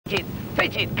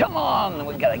fitted. Come on,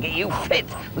 we've got to get you fit.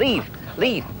 Leave. Do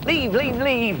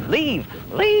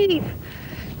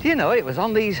you know, it was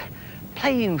on these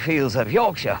playing fields of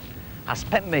Yorkshire I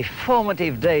spent my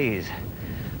formative days.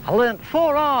 I learnt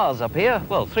 4 R's up here,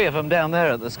 well, 3 of them down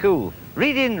there at the school.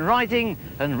 Reading, writing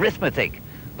and arithmetic.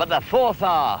 But the 4th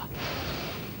R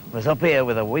was up here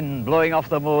with the wind blowing off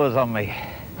the moors on me,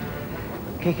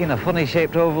 kicking a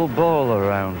funny-shaped oval ball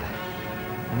around,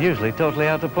 and usually totally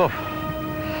out of puff.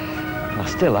 I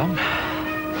still am.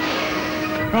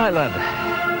 Right, lad.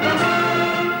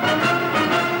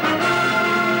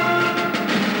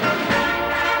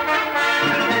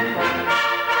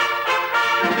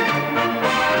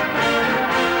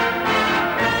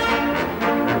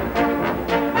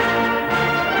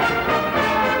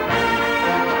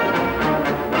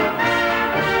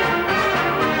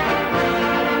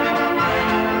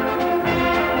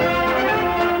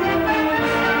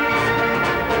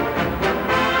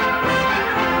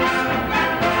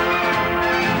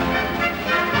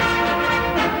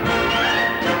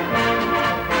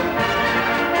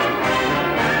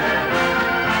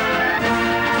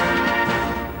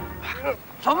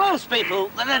 For most people,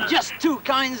 there are just 2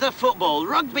 kinds of football,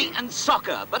 rugby and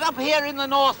soccer. But up here in the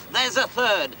north, there's a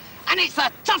third. And it's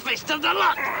the toughest of the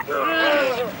lot.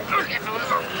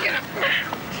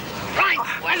 Right,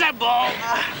 where's that ball?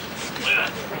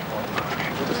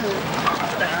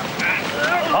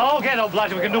 Oh, get up,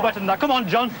 lads. We can do better than that. Come on,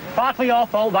 John. Partly your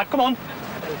fault, that. Come on.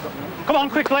 Come on,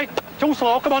 quickly. Too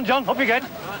slow. Come on, John. Up you get.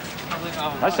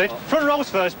 That's it. Front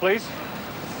rows first, please.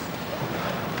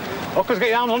 Hookers, get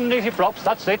down underneath your props.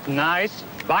 That's it. Nice.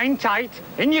 Bind tight.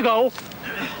 In you go.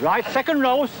 Right, second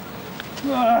rows.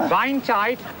 Bind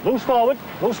tight. Loose forward.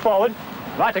 Loose forward.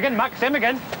 Right, again, Max. Same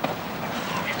again.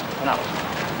 Now.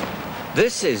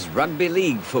 This is rugby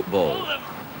league football.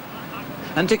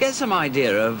 And to get some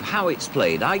idea of how it's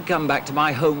played, I'd come back to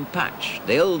my home patch,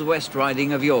 the Old West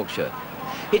Riding of Yorkshire.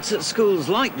 It's at schools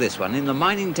like this one in the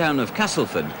mining town of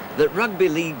Castleford that rugby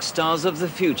league stars of the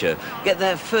future get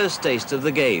their first taste of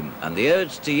the game and the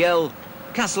urge to yell,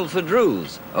 "Castleford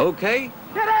Rules OK?"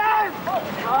 Get in!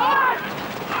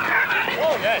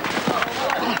 Oh,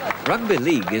 yes. Rugby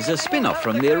league is a spin-off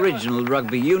from the original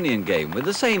rugby union game with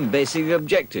the same basic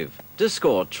objective, to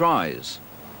score tries.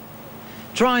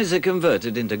 Tries are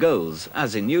converted into goals,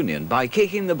 as in union, by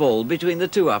kicking the ball between the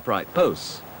 2 upright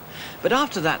posts. But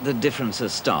after that, the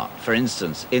differences start. For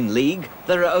instance, in league,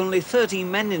 there are only 30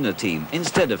 men in a team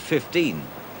instead of 15.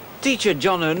 Teacher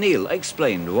John O'Neill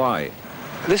explained why.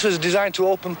 This was designed to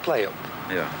open play up.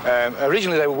 Yeah.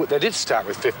 Originally, they did start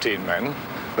with 15 men,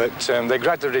 but they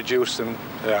gradually reduced them,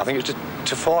 I think it was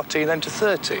to 14, then to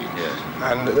 13.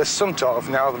 Yeah. And there's some talk of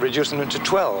now reducing them to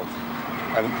 12.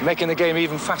 And making the game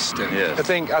even faster. Yes. I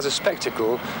think as a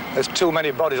spectacle, there's too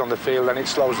many bodies on the field and it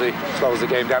slows the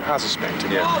game down as a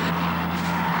spectacle. Yeah.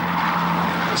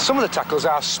 Some of the tackles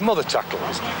are smother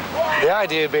tackles. The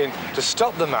idea being to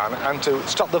stop the man and to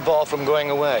stop the ball from going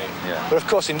away. Yeah. But of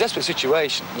course, in desperate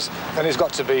situations, then it's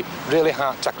got to be really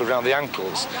hard tackle around the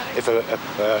ankles if a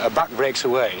back breaks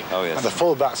away. Oh, yes. And the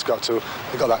full back's got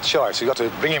that choice. You've got to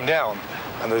bring him down.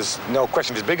 And there's no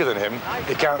question, if he's bigger than him,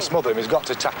 he can't smother him, he's got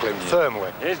to tackle him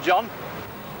firmly. Here's John.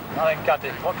 Now then,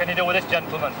 Catty, what can you do with this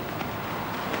gentleman?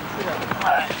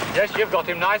 Yes, you've got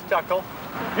him. Nice tackle.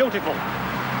 Beautiful.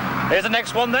 Here's the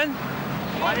next one then.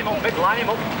 Line him up, Mick, line him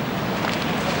up.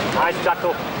 Nice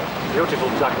tackle. Beautiful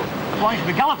tackle. Come on, you should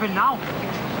be galloping now.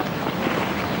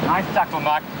 Nice tackle,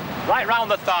 Mark. Right round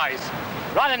the thighs.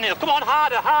 Right in, Neil. Come on,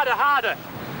 harder, harder, harder.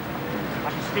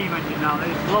 That's a steam engine now.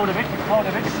 There's load of it,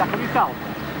 tackle yourself.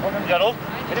 Hold him, Gerald.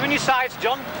 Hit him in your sides,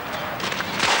 John.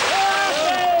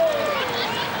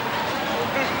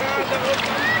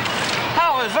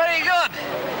 That was very good.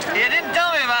 You didn't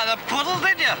tell me about the puddle,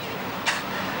 did you?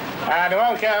 And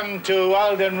welcome to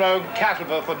Alden Road,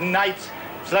 Castleford, for tonight's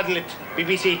floodlit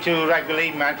BBC Two rugby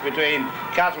league match between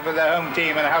Castleford, the home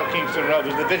team, and Hull Kingston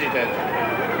Rovers, the visitors.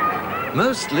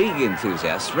 Most league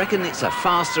enthusiasts reckon it's a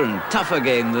faster and tougher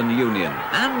game than Union,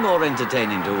 and more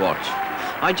entertaining to watch.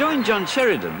 I joined John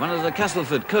Sheridan, one of the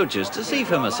Castleford coaches, to see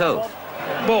for myself.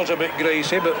 Ball's a bit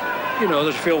greasy, but, you know,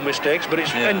 there's a few mistakes, but it's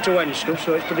end-to-end stuff,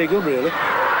 so it's pretty good, really.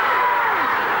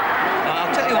 I'll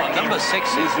tell you what, number 6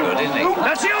 is good, isn't he?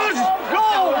 That's yours!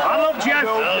 Go! I love Jeff!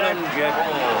 Jeff.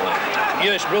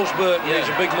 Yes, Bruce Burton, he's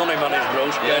a big money man, is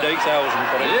Bruce. Paid 8,000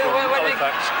 for it from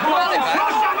Halifax.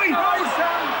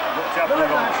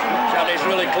 And he's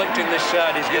really clicked in this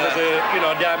side. He's given us a, you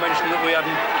know, dimension that we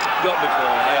hadn't got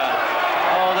before. Yeah.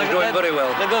 Oh, He's doing very well.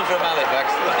 They're good from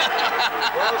Halifax.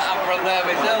 I'm from there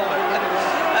myself.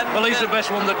 Well, he's the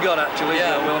best one that got, actually.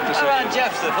 Yeah, we'll have to say. Around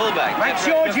Jeff's the fullback. Make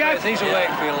sure, Jeff. He's a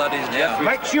Wakefield lad, he's Jeff.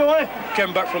 Make sure.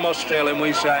 Came back from Australia and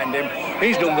we signed him.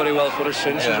 He's done very well for us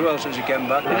since as well, since he came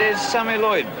back. It is Sammy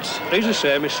Lloyd. He's the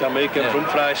same as Sammy. He came from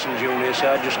Fryson Junior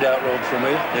side, just down road from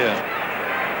here. Yeah.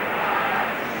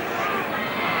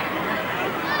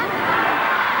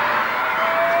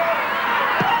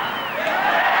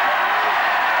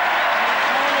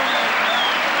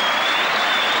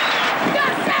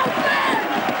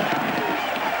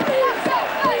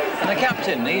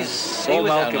 Captain, he was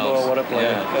Malcolm, oh, what a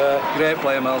player. Great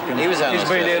player, Malcolm. He's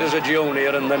been here as a junior,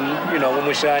 and then, you know, when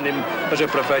we signed him as a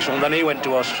professional, then he went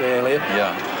to Australia.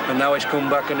 Yeah. And now he's come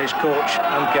back and he's coach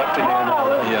and captain here now.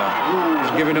 Yeah.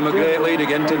 He's giving him a great lead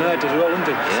again tonight as well, isn't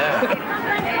he?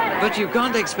 Yeah. But you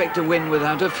can't expect to win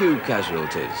without a few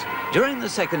casualties. During the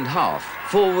second half,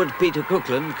 forward Peter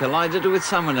Cookland collided with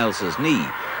someone else's knee.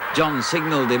 John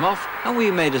signalled him off and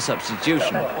we made a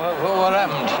substitution. What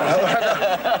happened?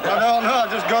 I don't know, I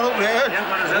just got up here.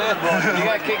 Did you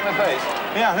get kicked in the face?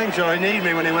 Yeah, I think so. He kneed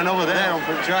me when he went over there on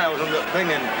for trials on that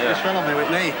thing and just fell on me with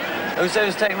knee. Who's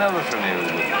taking over from you?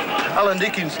 Alan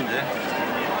Dickinson did.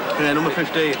 Yeah, number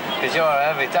 15. Because you're a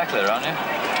heavy tackler, aren't you?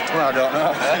 Well, I don't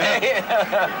know.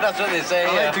 That's what they say,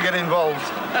 I like to get involved.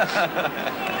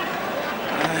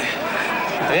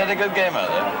 Have you had a good game out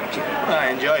there?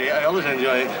 I enjoy it. I always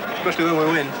enjoy it, especially when we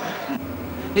win.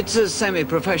 It's a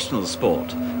semi-professional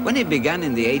sport. When it began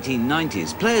in the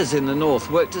 1890s, players in the north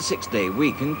worked a 6-day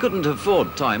week and couldn't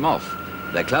afford time off.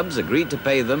 Their clubs agreed to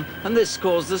pay them, and this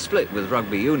caused the split with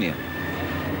rugby union.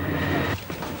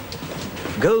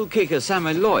 Goal kicker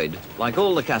Sammy Lloyd, like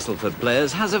all the Castleford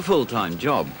players, has a full-time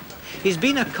job. He's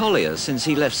been a collier since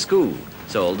he left school,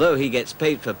 so although he gets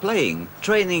paid for playing,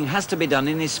 training has to be done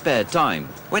in his spare time,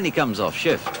 when he comes off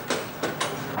shift.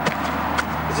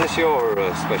 Is this your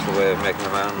special way of making a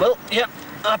man? Well, yeah,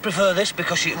 I prefer this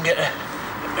because you can get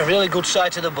a really good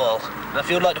sight of the ball. And if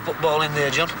you'd like to put ball in there,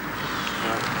 John.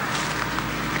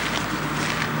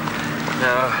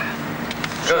 No.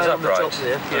 Goes up right.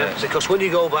 There, yeah. Because when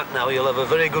you go back now, you'll have a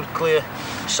very good, clear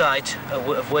sight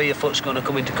of where your foot's going to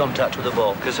come into contact with the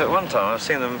ball. Because at one time I've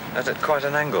seen them at quite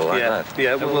an angle like that.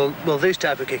 Yeah, well, these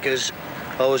type of kickers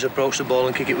always approach the ball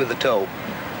and kick it with the toe.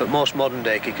 But most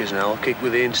modern-day kickers now kick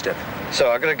with the instep. So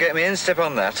I've got to get my instep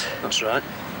on that. That's right.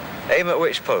 Aim at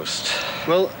which post?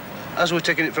 Well, as we're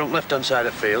taking it from left-hand side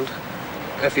of field,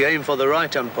 if you aim for the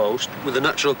right-hand post, with a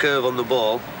natural curve on the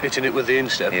ball, hitting it with the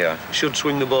instep, should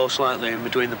swing the ball slightly in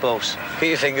between the posts. Keep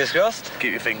your fingers crossed?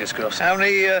 Keep your fingers crossed. How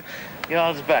many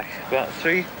yards back? About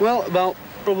 3? Well, about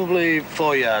probably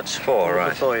 4 yards. 4,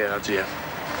 right. 4 yards, yeah.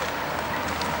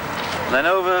 Then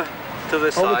over to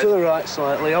the side? Over to the right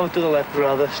slightly, over to the left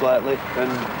rather slightly,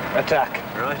 and attack.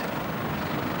 Right.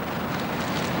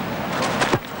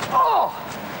 Oh!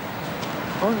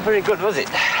 Wasn't very good, was it?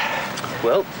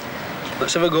 Well,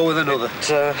 let's have a go with another.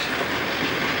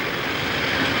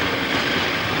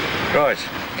 Right.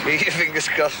 Keep your fingers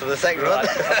crossed for the second one.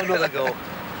 Have another go.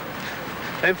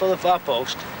 Aim for the far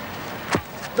post.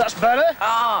 That's better.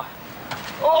 Ah!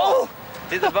 Oh!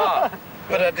 Did the bar.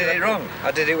 But I did it wrong.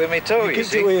 I did it with my toe, you see.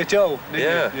 Kicked it with your toe,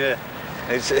 Yeah. Yeah.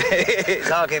 It's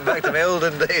harking back to my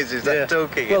olden days, is that toe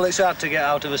kicking? Well, it's hard to get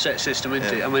out of a set system,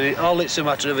 isn't it? I mean, all it's a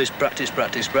matter of is practice,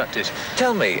 practice, practice.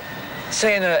 Tell me,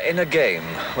 say in a game,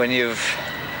 when you've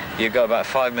got about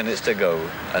 5 minutes to go,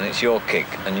 and it's your kick,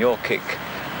 and your kick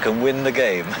can win the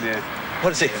game. Yeah.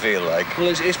 What does it feel like? Well,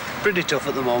 it's pretty tough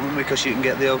at the moment because you can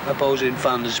get the opposing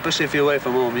fans, especially if you're away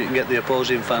from home, you can get the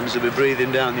opposing fans to be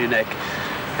breathing down your neck,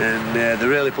 and they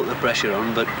really put the pressure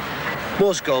on. But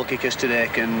most goal kickers today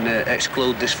can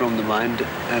exclude this from the mind,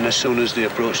 and as soon as they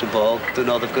approach the ball, they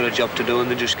know they've got a job to do and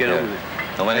they just get on with it.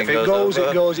 And when if it goes over...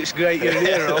 it goes, it's great, you're a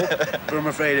hero. But I'm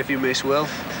afraid if you miss, well,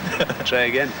 try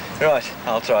again. Right,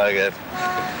 I'll try again.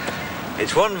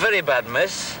 It's one very bad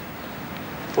miss,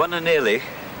 one a nearly.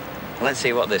 Let's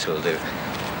see what this will do.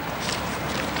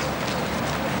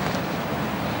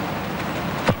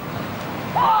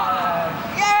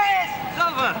 Yes! It's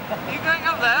over! You going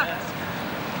up there?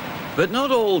 But not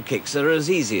all kicks are as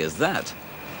easy as that.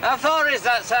 How far is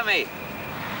that, Sammy?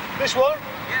 This one?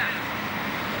 Yeah.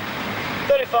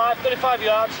 35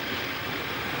 yards.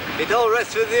 It all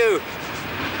rests with you.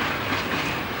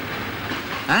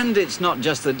 And it's not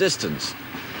just the distance.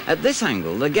 At this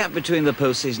angle, the gap between the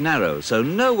posts is narrow, so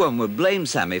no one would blame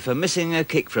Sammy for missing a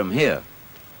kick from here.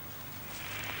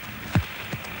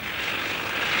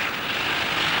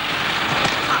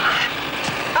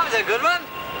 That was a good one.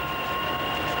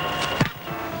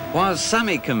 While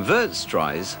Sammy converts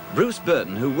tries, Bruce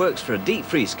Burton, who works for a deep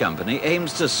freeze company,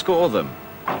 aims to score them.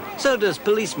 So does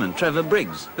policeman Trevor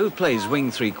Briggs, who plays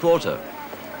wing three-quarter.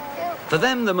 For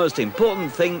them, the most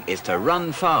important thing is to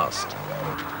run fast.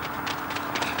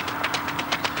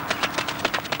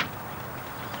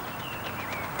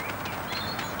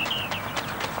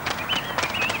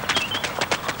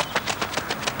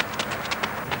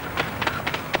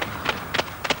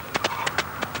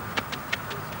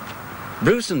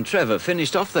 Bruce and Trevor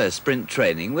finished off their sprint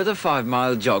training with a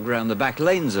 5-mile jog round the back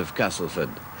lanes of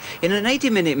Castleford. In an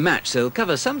 80-minute match, they'll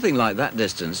cover something like that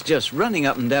distance just running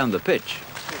up and down the pitch.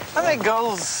 How many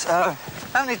goals, how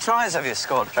many tries have you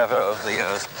scored, Trevor, over the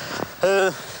years?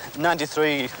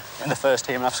 93 in the first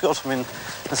team, and I've scored some in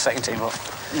the second team, but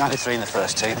 93 in the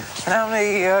first team. And how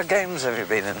many games have you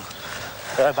been in?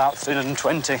 About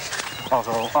 320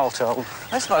 all told.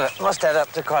 This must add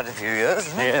up to quite a few years,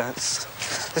 isn't it? Yeah,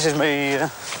 this is my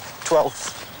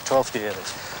 12th year.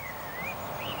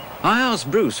 I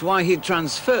asked Bruce why he'd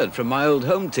transferred from my old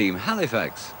home team,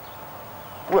 Halifax.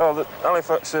 Well,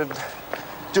 Halifax had,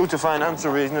 due to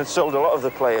financial reasons, had sold a lot of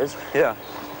the players. Yeah.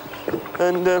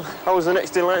 And I was the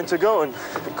next in line to go, and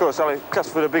of course,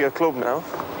 Castleford a bigger club now.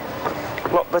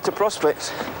 A lot better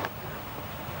prospects.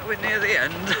 Are we near the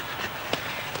end?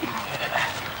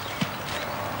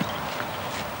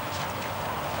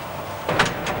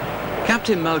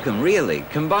 Captain Malcolm Reilly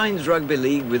combines rugby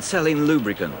league with selling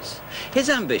lubricants. His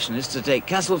ambition is to take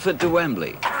Castleford to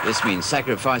Wembley. This means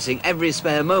sacrificing every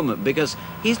spare moment because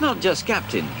he's not just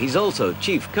captain, he's also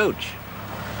chief coach.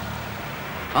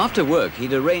 After work,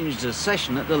 he'd arranged a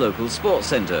session at the local sports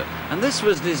centre, and this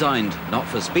was designed not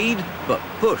for speed, but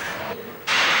push.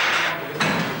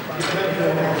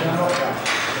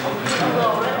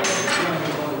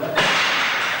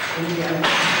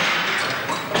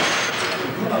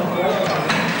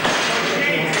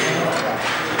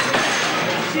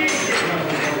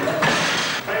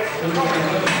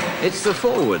 It's the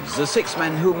forwards, the 6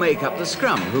 men who make up the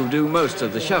scrum, who do most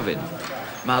of the shoving.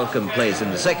 Malcolm plays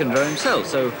in the second row himself,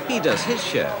 so he does his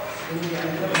share.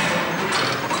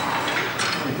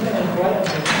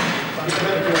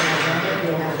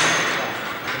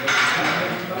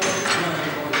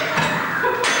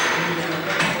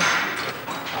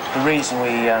 The reason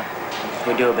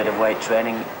we do a bit of weight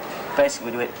training,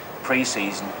 basically we do it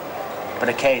pre-season, but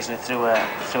occasionally through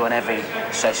an heavy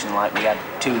session, like we had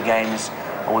 2 games,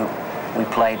 or we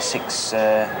played in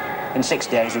 6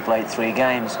 days we played 3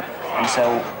 games. And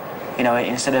so, you know,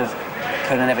 instead of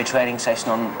putting an heavy training session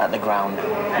on at the ground,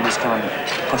 we just come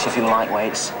and push a few light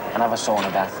weights and have a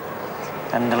sauna bath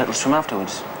and a little swim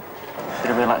afterwards.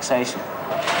 Bit of relaxation.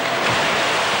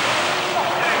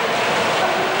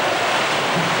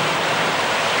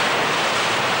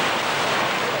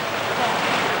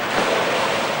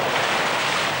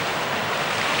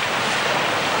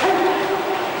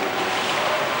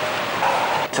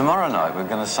 Tomorrow night we're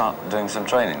going to start doing some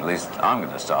training. At least I'm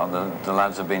going to start. The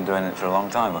lads have been doing it for a long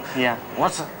time. Yeah.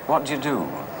 What do you do?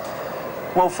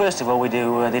 Well, first of all, we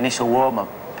do the initial warm-up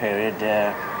period,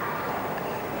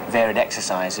 varied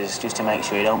exercises, just to make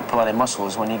sure you don't pull any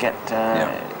muscles when you get,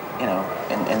 you know,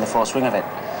 in the full swing of it.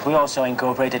 We also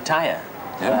incorporate a tyre,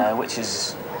 which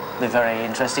is very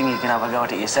interesting. You can have a go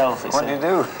at it yourself. What do you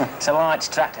do? It's a large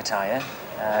tractor tyre.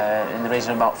 In the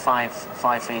region of about 5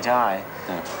 feet high.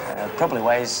 Probably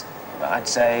weighs, I'd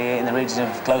say, in the region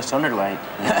of close to 100 weight.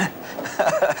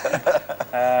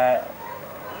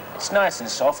 It's nice and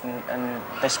soft, and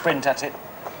they sprint at it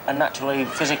and naturally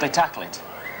physically tackle it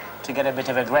to get a bit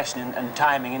of aggression and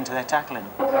timing into their tackling.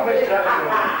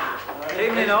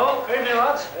 Evening all. Evening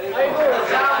lads.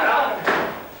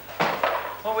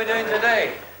 What are we doing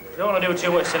today? We don't want to do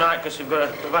too much tonight because we've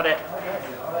had a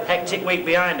hectic week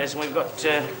behind us, and we've got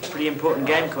a pretty important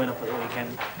game coming up at the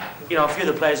weekend. You know, a few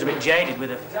of the players are a bit jaded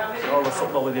with all the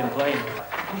football we've been playing.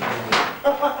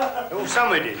 Oh,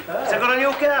 Sammy did. Has that got a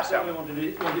new car, Sam? We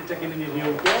wanted to take in a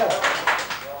new car.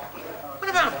 What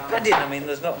about padding? I mean,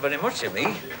 there's not very much of me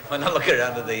when I look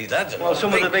around at these lads. Well,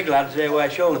 some of the big lads, they wear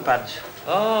shoulder pads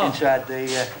inside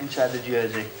the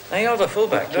jersey. Now, you're the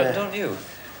fullback, don't you?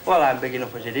 Well, I'm big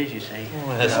enough as it is, you see.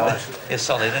 Oh, you're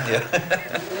solid, aren't you?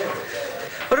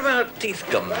 What about teeth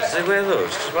gums? They wear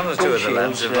those? One or two of the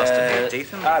lads have lost a few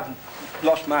teeth. I've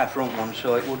lost my front one,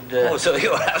 so it would... Oh, so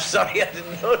you have? Sorry, I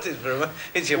didn't notice for a moment.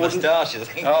 It's your moustache, I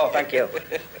think. Oh, thank you.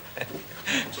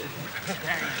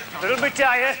 A little bit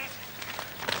tired.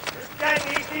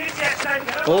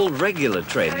 All regular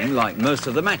training, like most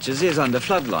of the matches, is under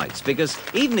floodlights because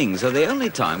evenings are the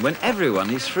only time when everyone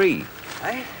is free.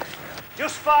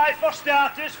 Just 5 for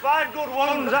starters, 5 good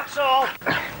ones, that's all.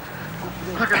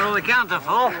 I can only count to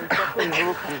 4.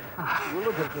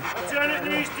 Alternate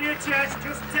knees to your chest,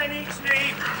 just 10 each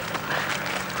knee.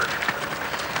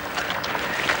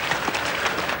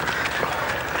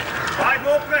 5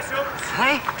 more press-ups.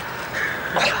 Hey?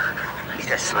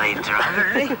 He's a slave driver,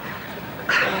 isn't he?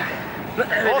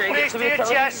 Both knees to your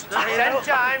chest, 10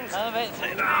 times. Knees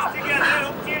together,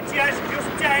 up to your chest, just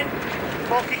 10.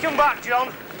 Before kick him back,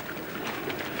 John.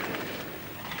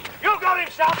 You got him,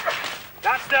 Sam.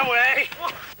 That's the way.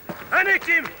 And hit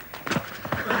him.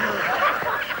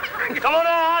 Come on,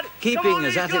 hard. Keeping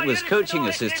us at it was coaching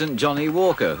assistant Johnny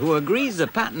Walker, who agrees the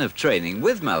pattern of training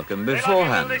with Malcolm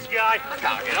beforehand. This guy. I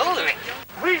can't get hold of it.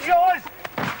 Read yours.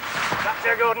 That's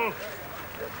a good one.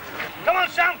 Come on,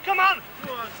 Sam, come on.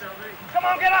 Come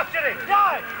on, get after it.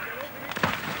 Die.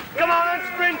 Come on and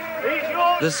sprint. He's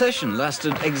yours. The session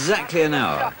lasted exactly an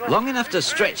hour, long enough to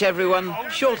stretch everyone,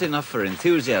 short enough for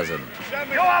enthusiasm.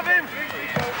 You have him.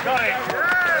 Got it.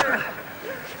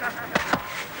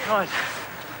 Right.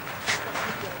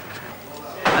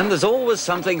 And there's always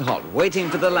something hot waiting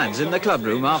for the lads in the club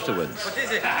room afterwards. What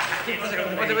is it?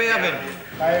 What are we having?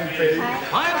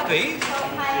 Pie peas.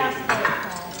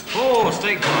 4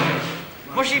 steak pies.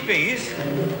 Mushy peas.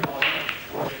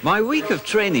 My week of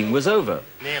training was over,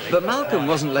 but Malcolm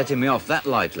wasn't letting me off that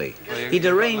lightly. He'd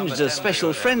arranged a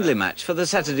special friendly match for the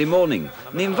Saturday morning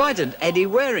and invited Eddie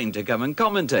Waring to come and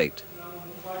commentate.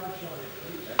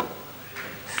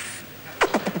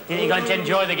 You think you're going to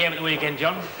enjoy the game at the weekend,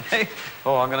 John?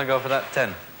 Oh, I'm going to go for that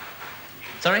 10.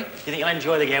 Sorry? You think you'll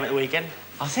enjoy the game at the weekend?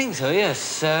 I think so,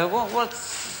 yes.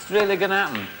 What's really going to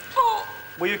happen?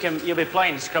 Well, you'll be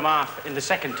playing scrum half in the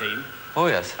second team. Oh,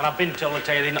 yes. And I've been told to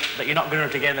tell you that you're not good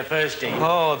enough to get in the first team.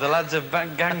 Oh, the lads have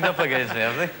ganged up against me,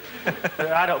 have they?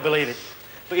 I don't believe it.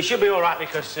 But you should be all right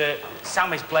because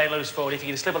Sam is playing loose forward. If you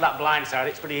can slip on that blind side,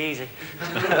 it's pretty easy.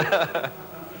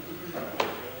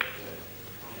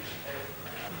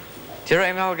 Do you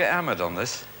reckon I'll get hammered on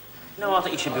this? No, I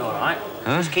think you should be all right.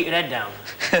 Huh? Just keep your head down.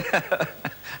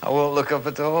 I won't look up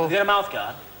at all. Have you got a mouth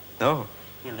guard? No.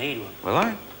 You'll need one. Will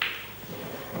I?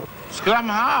 Scrum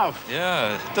half.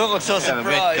 Yeah. Don't look so They're a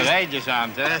surprised. bit courageous,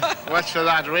 aren't they? Watch for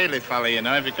that really, fella, you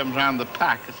know, if he comes round the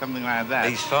pack or something like that.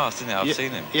 He's fast, isn't he? I've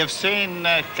seen him. You've seen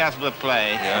Castleford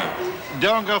play. Yeah.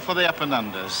 Don't go for the up and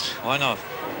unders. Why not?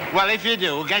 Well, if you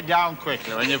do, get down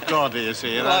quickly when you've caught it, you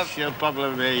see. Else you'll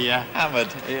probably be...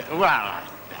 hammered. Well,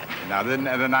 you know,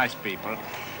 they're nice people.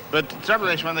 But the trouble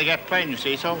is, when they get playing, you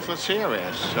see, it's awful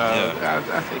serious. So yeah.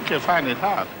 I think you'll find it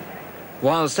hard.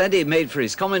 Whilst Eddie made for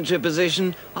his commentary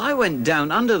position, I went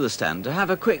down under the stand to have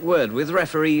a quick word with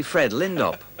referee Fred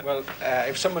Lindop. Well,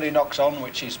 if somebody knocks on,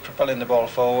 which is propelling the ball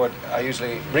forward, I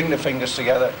usually bring the fingers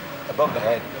together above the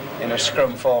head in a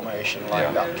scrum formation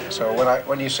like that. So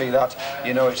when you see that,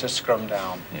 you know it's a scrum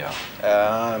down. Yeah.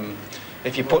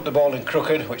 If you put the ball in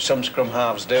crooked, which some scrum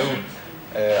halves do,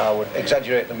 I would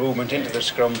exaggerate the movement into the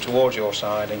scrum towards your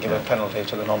side and give a penalty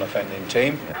to the non-offending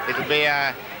team. It'll be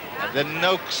the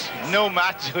Noakes no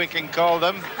match, we can call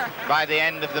them, by the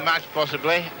end of the match,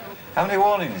 possibly. How many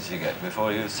warnings do you get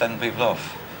before you send people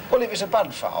off? Well, if it's a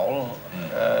bad foul,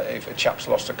 if a chap's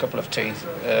lost a couple of teeth,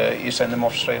 you send them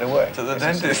off straight away. To the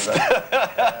dentist.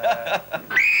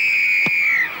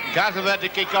 Castleford to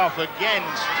kick off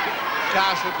against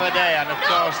Castleford A, and of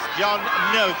course John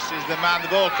Noakes is the man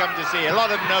they've all come to see. A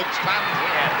lot of Noakes fans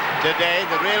here today,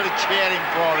 they're really cheering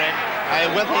for him.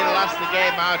 Whether he'll last the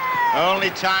game out,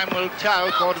 only time will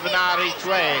tell, quarter of an hour each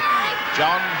way.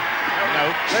 John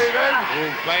Noakes,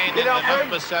 who's playing in the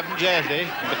number 7 jersey,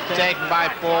 but taken by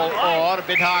Paul Orr, a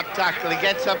bit hard tackle, he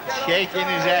gets up shaking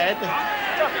his head. They've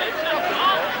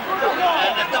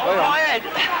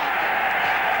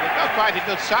got quite a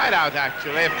good side out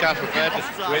actually of Castleford,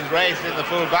 with Wraith in the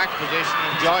full back position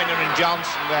and Joyner and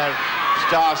Johnson, their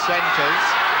star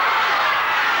centres.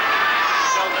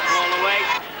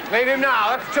 Leave him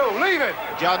now, that's 2, leave him!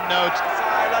 John Noakes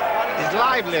is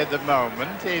lively at the moment.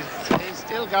 He's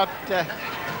still got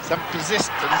some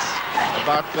persistence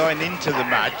about going into the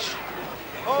match.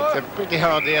 It's a pretty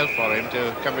hard deal for him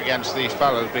to come against these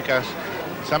fellows because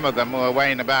some of them were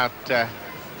weighing about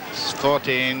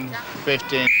 14,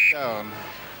 15 stone.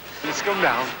 Let's come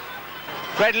down.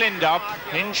 Fred Lindop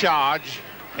in charge,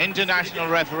 international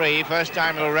referee, first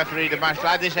time he'll referee a match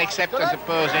like this, except I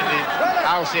suppose in the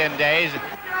halcyon days.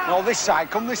 No, this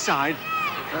side, come this side.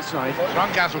 That's right.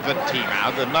 Strong Castleford team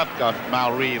out, they've not got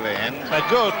Mal Reilly in. A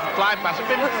good fly pass, a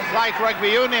bit like rugby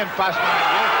union pass, mind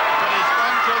you. But it's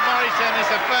gone to Morrison,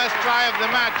 it's the first try of the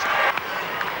match.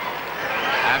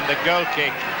 And the goal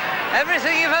kick.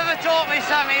 Everything you've ever taught me,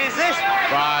 Sammy, is this?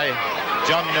 By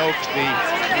John Noakes, the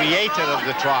creator of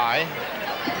the try.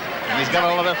 And he's got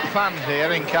a lot of fun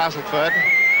here in Castleford.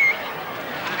 He's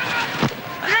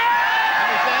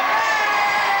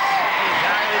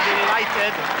highly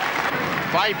delighted.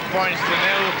 5 points to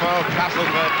 0 for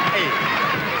Castleford.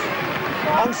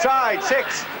 Onside,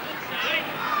 6.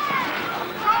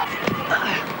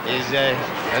 He's,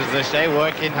 as they say,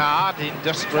 working hard,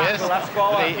 industrious.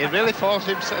 But he really throws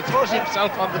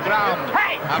himself on the ground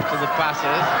after the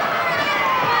passes.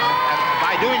 And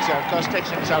by doing so, of course, takes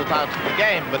himself out of the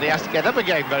game, but he has to get up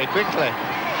again very quickly.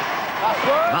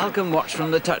 Malcolm watched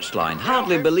from the touchline,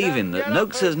 hardly believing that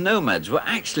Noakes' Nomads were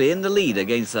actually in the lead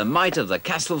against the might of the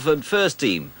Castleford first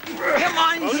team. Come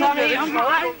on, Sonny, I'm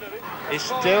right. He's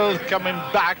still coming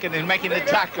back and he's making the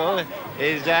tackle.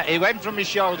 He went from his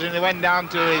shoulders and he went down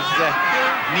to his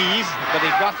knees, but he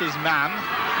got his man.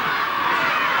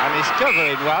 And he's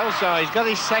covering well, so he's got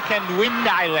his second wind,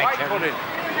 I reckon.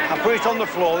 I put it on the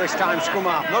floor this time, scrum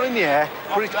half. Not in the air,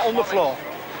 put it on the floor.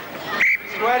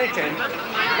 Square it in.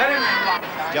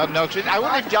 John Noakes. I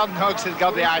wonder if John Noakes has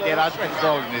got the idea how to put the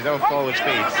ball in his own forward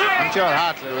speed. I'm sure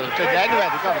Hartley will. Anyway,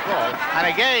 they've got the ball. And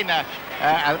again,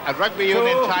 a rugby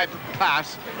union type of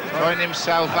pass, throwing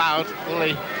himself out,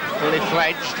 fully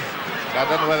fledged. So I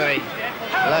don't know whether he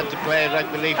learned to play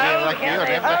rugby league here, rugby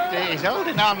union, but he's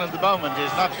holding on at the moment.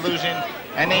 He's not losing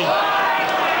any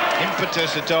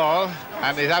impetus at all,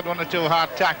 and he's had 1 or 2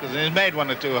 hard tackles, and he's made 1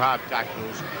 or 2 hard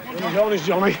tackles. He's on his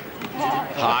Johnny.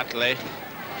 Hartley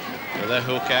to the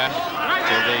hooker,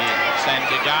 to the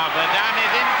centre, Garber, and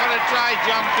he's in for a try,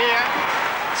 John Keir.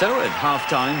 So at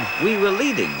half-time, we were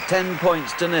leading 10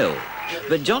 points to 0.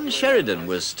 But John Sheridan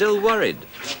was still worried.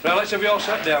 Right, let's have you all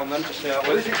sat down then to start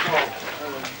with.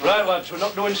 Right, lads, we're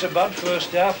not doing so bad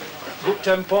first half. Good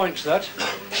 10 points, that.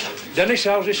 Dennis,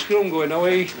 how's his scrum going? Are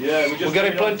we? Yeah, we're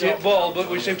getting plenty of ball, but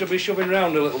we seem to be shoving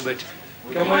round a little bit.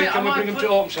 Can we bring him to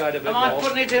home side a bit more? Am I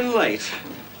putting it in late?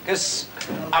 Because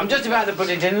I'm just about to put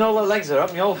it in and all the legs are up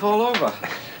and you all fall over.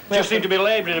 We just seem to be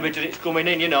labouring a bit as it's coming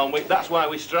in, you know, and that's why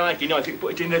we strike, you know, if you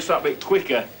put it in just that bit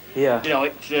quicker, yeah, you know,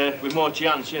 it's with more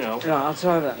chance, you know. Right, I'll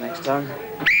try that next time.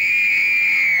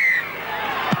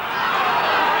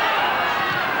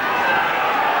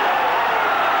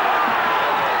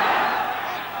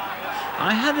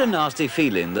 I had a nasty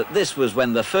feeling that this was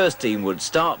when the first team would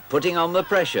start putting on the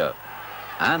pressure.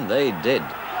 And they did.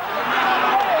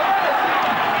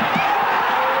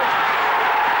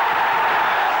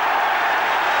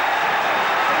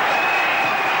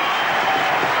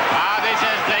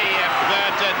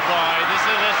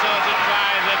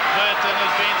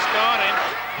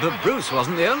 But Bruce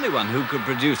wasn't the only one who could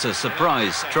produce a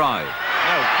surprise try. Noakes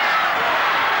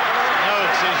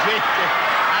is weak.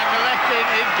 And the left in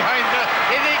is going to...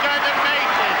 Is he going to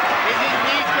make it? Is his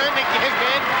knees going to give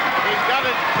in? He's got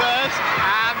it first,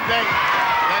 and the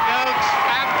Noakes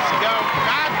fans go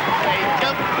mad. They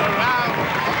jump around,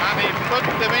 and he put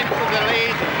them into the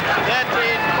lead,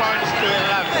 13 points to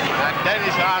 11. And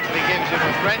Dennis Hartley gives him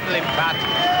a friendly pat.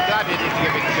 Glad he didn't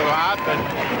give it too hard, but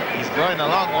he's going a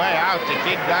long way out to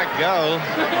kick that goal.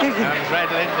 And Fred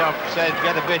Lindop says,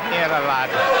 get a bit nearer,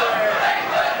 lad.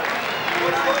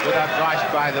 Good advice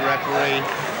by the referee.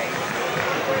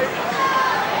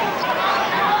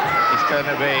 It's going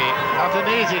to be not an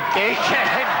easy kick.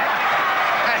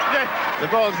 The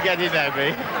ball's getting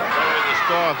heavy. The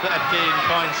score 13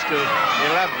 points to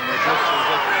 11. It looks as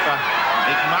if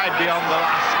it might be on the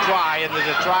last try, and there's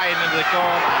a try into the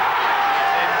corner.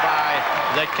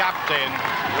 The captain,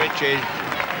 which is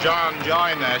John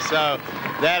Joyner. So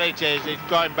there it is. It's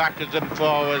going backwards and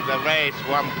forwards. The race,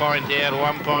 1 point here,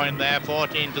 1 point there,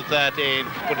 14 to 13.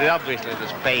 But obviously the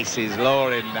pace is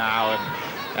lowering now.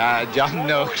 And John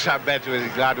Noakes, I bet, was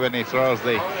glad when he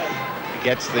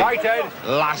gets the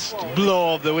last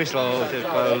blow of the whistle to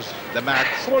close the match.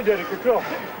 Come on, Derek, across.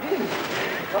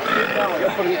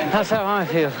 That's how I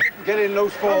feel. Get in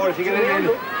loose forward if you get it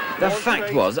in. The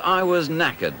fact was, I was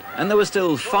knackered, and there were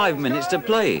still 5 minutes to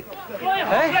play.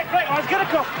 Hey? Let's get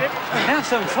across it. That's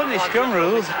some funny scrum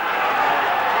rules.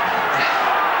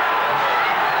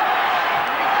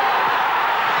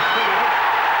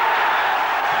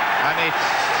 And it's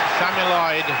Sammy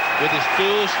Lloyd with his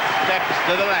 2 steps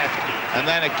to the left, and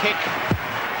then a kick,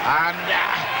 and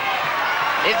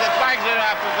it's a flags it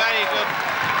up, a very good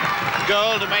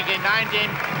goal to make it 19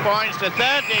 points to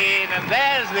 13, and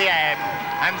there's the end.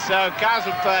 And so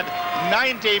Castleford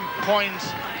 19 points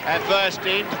first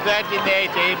team to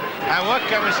 13-18. And what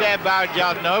can we say about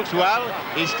John Noakes? Well,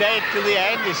 he stayed to the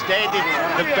end, he stayed in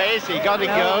the pace, he got a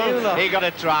goal, he got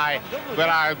a try. But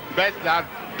I bet that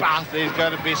path is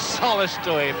going to be solace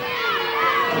to him.